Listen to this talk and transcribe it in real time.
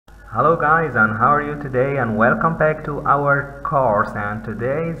Hello guys, and how are you today, and welcome back to our course. And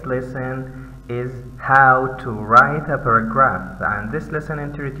today's lesson is how to write a paragraph, and this lesson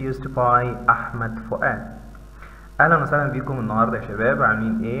introduced by Ahmed Fuad. اهلا وسهلا بيكم النهارده يا شباب.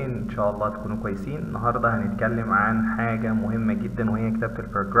 عاملين ايه؟ ان شاء الله تكونوا كويسين. النهارده هنتكلم عن حاجه مهمه جدا وهي كتابه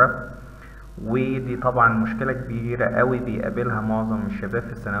الباراجراف، ودي طبعا مشكله كبيره قوي بيقابلها معظم الشباب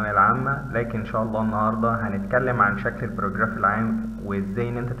في الثانويه العامه. لكن ان شاء الله النهارده هنتكلم عن شكل الباراجراف العام، وازاي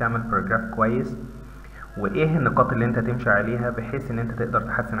ان انت تعمل باراجراف كويس، وايه النقاط اللي انت تمشي عليها بحيث ان انت تقدر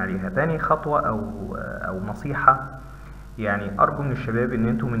تحسن عليها. تاني خطوه او نصيحه، يعني ارجو من الشباب ان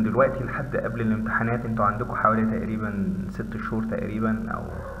انتوا من دلوقتي لحد قبل الامتحانات انتوا عندكم حوالي تقريبا 6 شهور تقريبا، او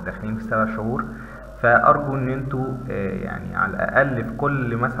داخلين في 7 شهور. فارجو ان انتوا يعني على الاقل في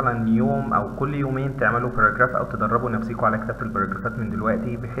كل مثلا يوم او كل يومين تعملوا باراجراف، او تدربوا نفسكم على كتابة الباراجرافات من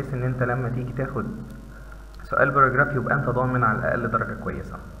دلوقتي، بحيث ان انت لما تيجي تاخد سؤال باراجراف يبقى انت ضامن على الاقل درجة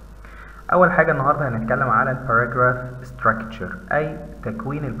كويسة. اول حاجة النهاردة هنتكلم على الباراجراف ستراكشر، اي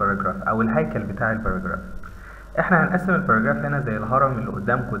تكوين الباراجراف او الهيكل بتاع الباراجراف. احنا هنقسم الباراجراف هنا زي الهرم اللي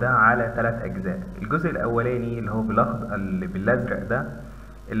قدامكم ده على 3 اجزاء. الجزء الاولاني اللي هو اللي بالازرق ده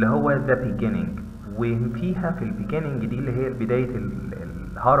اللي هو the beginning، وفيها في البيجيننج دي اللي هي بداية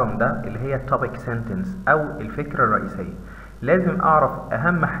الهرم ده اللي هي topic sentence او الفكرة الرئيسية. لازم اعرف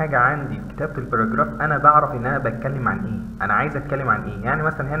اهم حاجة عندي في كتابة الباراجراف، انا بعرف ان انا بتكلم عن ايه، انا عايز اتكلم عن ايه. يعني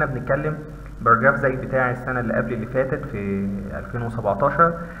مثلا هنا بنتكلم باراجراف زي بتاع السنة اللي قبل اللي فاتت في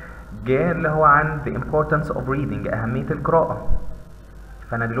 2017 جاء اللي هو عن the importance of reading، اهمية القراءة.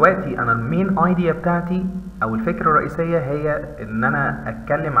 فانا دلوقتي انا المين ايديا بتاعتي او الفكرة الرئيسية هي ان انا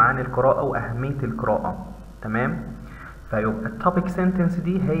اتكلم عن القراءة واهمية القراءة، تمام؟ فيبقى التوبيك سنتنس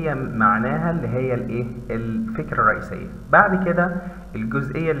دي هي معناها اللي هي الايه، الفكرة الرئيسية. بعد كده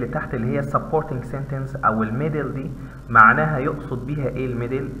الجزئية اللي تحت اللي هي supporting sentence او الميدل دي، معناها يقصد بيها ايه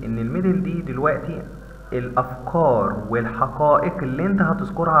الميدل؟ ان الميدل دي دلوقتي الافكار والحقائق اللي انت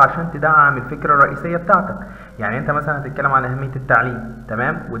هتذكرها عشان تدعم الفكرة الرئيسية بتاعتك. يعني انت مثلا هتتكلم عن اهمية التعليم،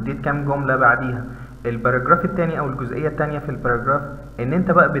 تمام، واديت كام جملة بعديها. الباراجراف التاني او الجزئية التانية في الباراجراف ان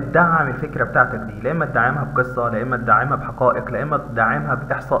انت بقى بتدعم الفكرة بتاعتك دي، لا اما تدعمها بقصة، لا اما تدعمها بحقائق، لا اما تدعمها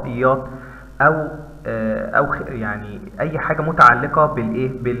باحصائيات، او يعني اي حاجة متعلقة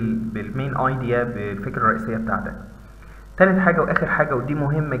بالايه، بالمين ايديا، بالفكرة الرئيسية بتاعتك. تالت حاجة واخر حاجة، ودي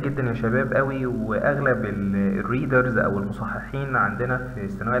مهمة جدا يا شباب قوي، واغلب الريدرز او المصححين عندنا في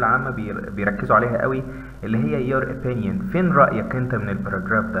الثانوية العامة بيركزوا عليها قوي، اللي هي your opinion. فين رأيك انت من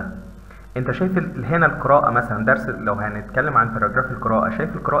الباراجراف ده؟ انت شايف هنا القراءة مثلا، درس لو هنتكلم عن باراجراف القراءة،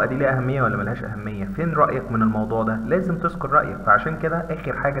 شايف القراءة دي لها اهمية ولا ملهاش اهمية؟ فين رأيك من الموضوع ده؟ لازم تذكر رأيك. فعشان كده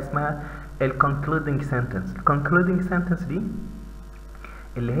اخر حاجة اسمها concluding sentence. concluding sentence دي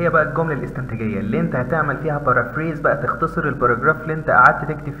اللي هي بقى الجملة الاستنتاجية اللي انت هتعمل فيها بارافريز بقى، تختصر الباراجراف اللي انت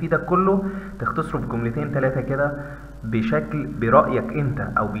قعدت تكتب فيه ده كله، تختصره في جملتين 3 كده برأيك انت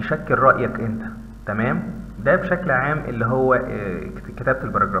او بيشكل رأيك انت، تمام؟ ده بشكل عام اللي هو كتابة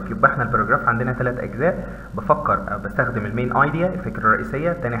الباراجراف. يبقى احنا الباراجراف عندنا 3 اجزاء. بستخدم المين ايديا، الفكرة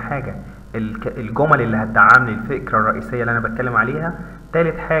الرئيسية. تاني حاجة الجمل اللي هتدعم لي الفكرة الرئيسية اللي انا بتكلم عليها.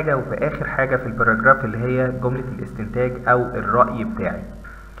 تالت حاجة وفي اخر حاجة في الباراجراف اللي هي جملة الاستنتاج او الرأي بتاعي.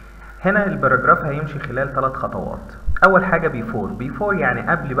 هنا الباراجراف هيمشي خلال 3 خطوات. اول حاجه بيفور يعني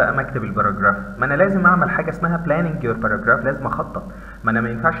قبل بقى ما اكتب الباراجراف، ما انا لازم اعمل حاجه اسمها planning your paragraph، لازم اخطط. ما انا ما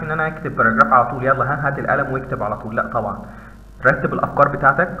ينفعش ان انا اكتب باراجراف على طول، يلا هات القلم واكتب على طول، لا طبعا. رتب الافكار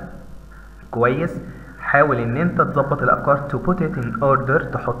بتاعتك كويس، حاول ان انت تظبط الافكار to put it in order،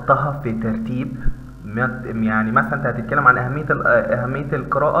 تحطها في ترتيب. يعني مثلا انت هتتكلم عن اهميه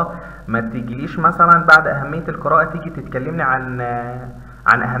القراءه، ما تجيليش مثلا بعد اهميه القراءه تيجي تتكلمني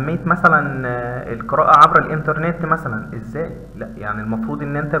عن اهميه مثلا القراءه عبر الانترنت مثلا. ازاي؟ لا، يعني المفروض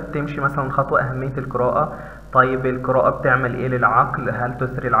ان انت بتمشي مثلا خطوه اهميه القراءه، طيب القراءه بتعمل ايه للعقل، هل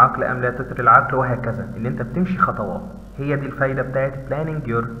تثري العقل ام لا تثري العقل، وهكذا. ان انت بتمشي خطوات، هي دي الفايده بتاعت planning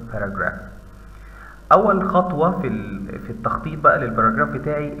your paragraph. اول خطوه في التخطيط بقى للباراجراف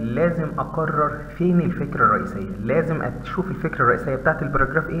بتاعي، لازم اقرر فين الفكره الرئيسيه. لازم اشوف الفكره الرئيسيه بتاعت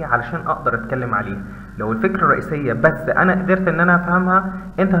الباراجراف ايه علشان اقدر اتكلم عليها. لو الفكره الرئيسيه بس انا قدرت ان انا افهمها،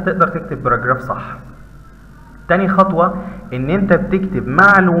 انت هتقدر تكتب باراجراف صح. تاني خطوة ان انت بتكتب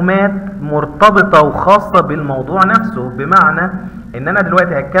معلومات مرتبطة وخاصة بالموضوع نفسه. بمعنى ان انا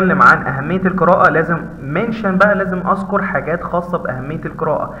دلوقتي هتكلم عن اهمية القراءة، لازم منشن بقى، لازم اذكر حاجات خاصة باهمية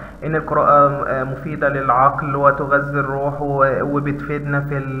القراءة، ان القراءة مفيدة للعقل وتغذي الروح وبتفيدنا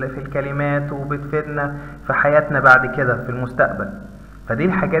في الكلمات، وبتفيدنا في حياتنا بعد كده في المستقبل. فدي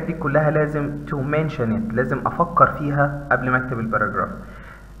الحاجات دي كلها لازم to mention it، لازم افكر فيها قبل ما اكتب الباراجراف.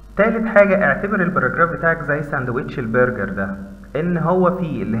 تالت حاجة، اعتبر الباراجراف بتاعك زي ساندويتش البرجر ده. ان هو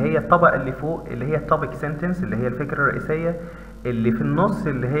في اللي هي الطبقه اللي فوق اللي هي التوبيك سنتنس اللي هي الفكره الرئيسيه، اللي في النص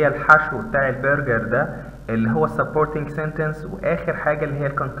اللي هي الحشو بتاع البرجر ده اللي هو السبورتنج سنتنس، واخر حاجه اللي هي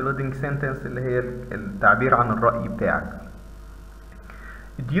الكونكلودنج سنتنس اللي هي التعبير عن الراي بتاعك.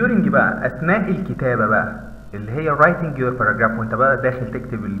 during بقى اثناء الكتابه بقى اللي هي writing your paragraph، وانت بقى داخل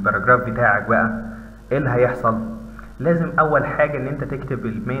تكتب الباراجراف بتاعك بقى ايه اللي هيحصل؟ لازم اول حاجه ان انت تكتب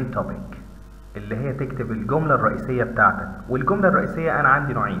المين توبيك اللي هي تكتب الجمله الرئيسيه بتاعتك. والجمله الرئيسيه انا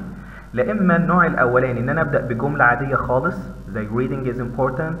عندي نوعين، لا اما النوع الاولاني ان انا ابدا بجمله عاديه خالص زي reading is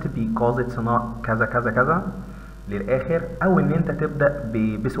important because it's not كذا كذا كذا للاخر، او ان انت تبدا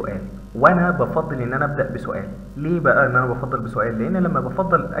بسؤال. وانا بفضل ان انا ابدا بسؤال. ليه بقى ان انا بفضل بسؤال؟ لان لما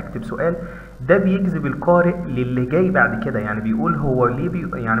بفضل اكتب سؤال ده بيجذب القارئ للي جاي بعد كده. يعني بيقول هو ليه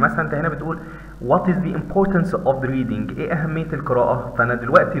يعني مثلا انت هنا بتقول what is the importance of the reading، ايه اهميه القراءه؟ فانا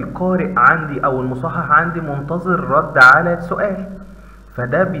دلوقتي القارئ عندي او المصحح عندي منتظر رد على السؤال،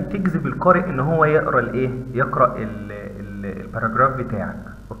 فده بتجذب القارئ ان هو يقرا الايه، يقرا الباراجراف بتاعك.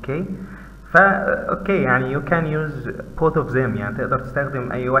 اوكي، اوكي يعني you can use both of them، يعني تقدر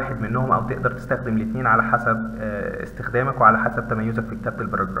تستخدم اي واحد منهم او تقدر تستخدم الاثنين على حسب استخدامك وعلى حسب تميزك في كتابة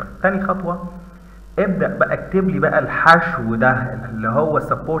الباراجراف. تاني خطوة ابدأ بقى اكتب لي بقى الحشو ده اللي هو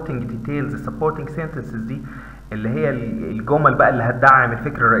supporting details supporting sentences دي اللي هي الجمل بقى اللي هتدعم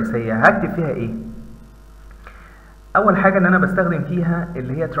الفكرة الرئيسية. هكتب فيها ايه؟ اول حاجه ان انا بستخدم فيها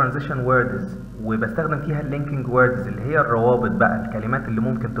اللي هي transition words، وبستخدم فيها linking words اللي هي الروابط بقى، الكلمات اللي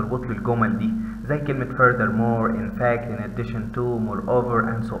ممكن تربط لي الجمل دي زي كلمه furthermore in fact in addition to moreover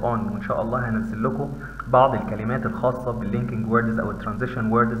and so on. وان شاء الله هنزل لكم بعض الكلمات الخاصه بالlinking words او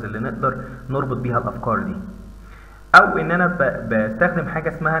transition words اللي نقدر نربط بيها الافكار دي. او ان انا بستخدم حاجه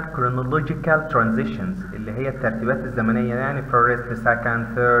اسمها chronological transitions اللي هي الترتيبات الزمنيه، يعني first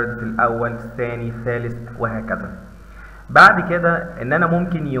second third، الاول الثاني الثالث وهكذا. بعد كده ان انا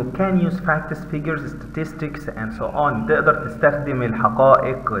ممكن you can use facts figures statistics and so on، تقدر تستخدم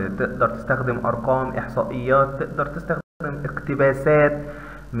الحقائق، تقدر تستخدم ارقام احصائيات، تقدر تستخدم اقتباسات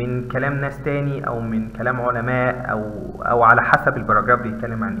من كلام ناس تاني او من كلام علماء او على حسب الباراجراف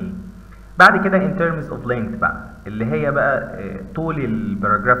بيتكلم عن ايه. بعد كده in terms of length بقى اللي هي بقى طول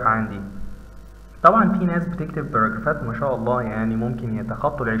الباراجراف عندي. طبعا في ناس بتكتب باراجرافات ما شاء الله يعني ممكن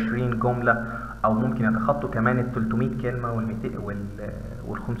يتخطوا ال20 جملة او ممكن يتخطوا كمان ال300 كلمة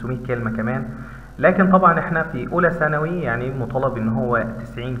وال500 كلمة كمان، لكن طبعا احنا في اولى ثانوي يعني مطالب ان هو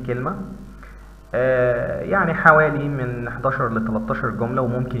 90 كلمة، يعني حوالي من 11 ل 13 جملة،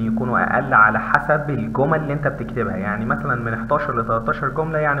 وممكن يكونوا اقل على حسب الجمل اللي انت بتكتبها. يعني مثلا من 11 ل 13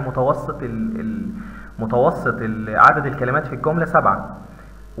 جملة يعني متوسط عدد الكلمات في الجملة 7.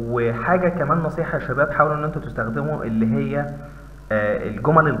 وحاجة كمان نصيحة يا شباب، حاولوا ان انتوا تستخدموا اللي هي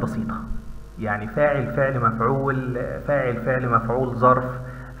الجمل البسيطة، يعني فاعل فعل مفعول، فاعل فعل مفعول ظرف،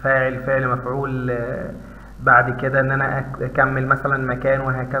 فاعل فعل مفعول، بعد كده ان انا اكمل مثلا مكان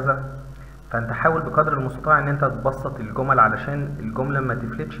وهكذا. فانت حاول بقدر المستطاع ان انت تبسط الجمل علشان الجملة ما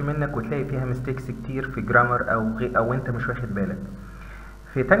تفلتش منك وتلاقي فيها ميستيكس كتير في جرامر او انت مش واخد بالك.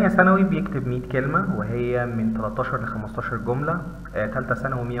 في تانية ثانوي بيكتب 100 كلمة وهي من 13 ل 15 جملة، تالتة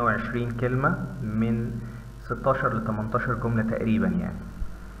ثانوي 120 كلمة من 16 ل 18 جملة تقريبا يعني.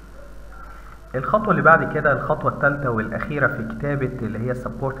 الخطوة اللي بعد كده الخطوة الثالثة والأخيرة في كتابة اللي هي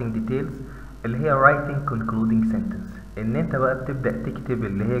supporting details اللي هي writing concluding sentence، إن أنت بقى بتبدأ تكتب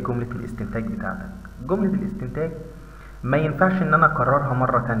اللي هي جملة الاستنتاج بتاعتك. جملة الاستنتاج ما ينفعش ان انا اكررها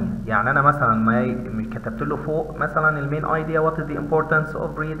مرة تانية. يعني انا مثلا ما كتبت له فوق مثلا المين ايديا what is the importance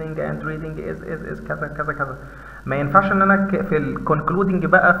of reading and reading is كذا كذا كذا، ما ينفعش ان انا في الكونكلودنج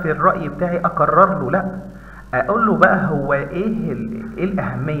بقى في الرأي بتاعي اكرر له، لا اقول له بقى هو ايه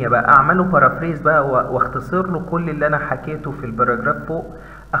الاهمية بقى، اعمله بارافريز بقى واختصر له كل اللي انا حكيته في الباراجراف فوق،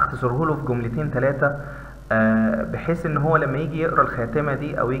 اختصره له في جملتين 3 بحيث ان هو لما يجي يقرا الخاتمه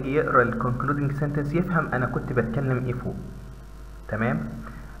دي او يجي يقرا الكونكلودنج سنتنس يفهم انا كنت بتكلم ايه فوق. تمام.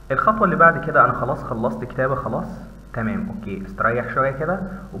 الخطوه اللي بعد كده انا خلاص خلصت كتابه خلاص تمام اوكي، استريح شويه كده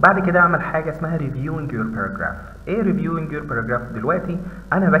وبعد كده اعمل حاجه اسمها reviewing your paragraph. ايه reviewing your paragraph؟ دلوقتي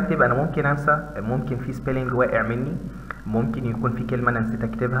انا بكتب، انا ممكن انسى، ممكن في سبيلنج واقع مني، ممكن يكون في كلمه انا نسيت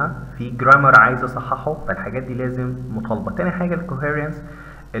اكتبها، في جرامر عايز اصححه، فالحاجات دي لازم مطالبه. تاني حاجه الكوهيرنس.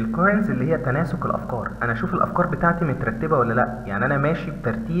 الكوهيرنس اللي هي تناسق الافكار، انا اشوف الافكار بتاعتي مترتبه ولا لا، يعني انا ماشي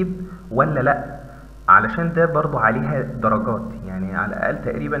بترتيب ولا لا، علشان ده برضو عليها درجات، يعني على الاقل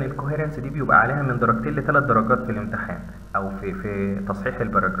تقريبا الكوهيرنس دي بيبقى عليها من 2 ل 3 درجات في الامتحان او في تصحيح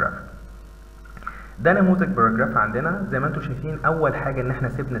الباراجراف. ده نموذج باراجراف عندنا زي ما انتم شايفين. اول حاجه ان احنا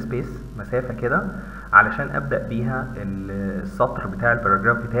سيبنا سبيس، مسافه كده علشان ابدا بيها السطر بتاع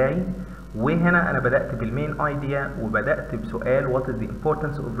الباراجراف بتاعي، وهنا انا بدأت بالمين ايديا وبدأت بسؤال what is the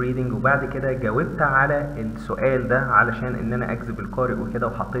importance of reading، وبعد كده جاوبت على السؤال ده علشان ان انا اجذب القارئ وكده،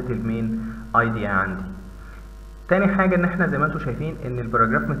 وحطيت المين ايديا عندي. تاني حاجة ان احنا زي ما انتم شايفين ان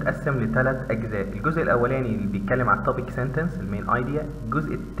الباراجراف متقسم لثلاث اجزاء. الجزء الاولاني اللي بيتكلم على التوبيك سنتنس المين ايديا،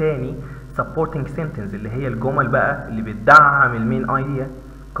 الجزء الثاني supporting sentence اللي هي الجمل بقى اللي بتدعم المين ايديا،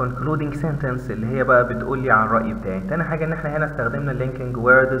 concluding sentence اللي هي بقى بتقول لي على الرأي بتاعي. تاني حاجة ان احنا هنا استخدمنا linking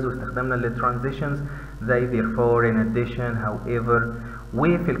words واستخدمنا transitions زي therefore in addition however.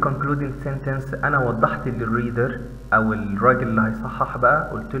 وفي concluding sentence انا وضحت للريدر او الراجل اللي هيصحح بقى،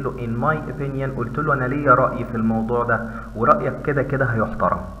 قلت له in my opinion، قلت له انا ليا رأي في الموضوع ده ورأيك كده كده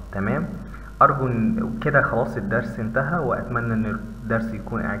هيحترم. تمام، ارجو ان كده خلاص الدرس انتهى، واتمنى ان الدرس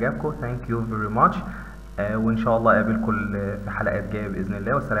يكون اعجابكم. thank you very much، وإن شاء الله أقابلكم في حلقات جاية بإذن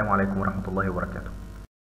الله، والسلام عليكم ورحمة الله وبركاته.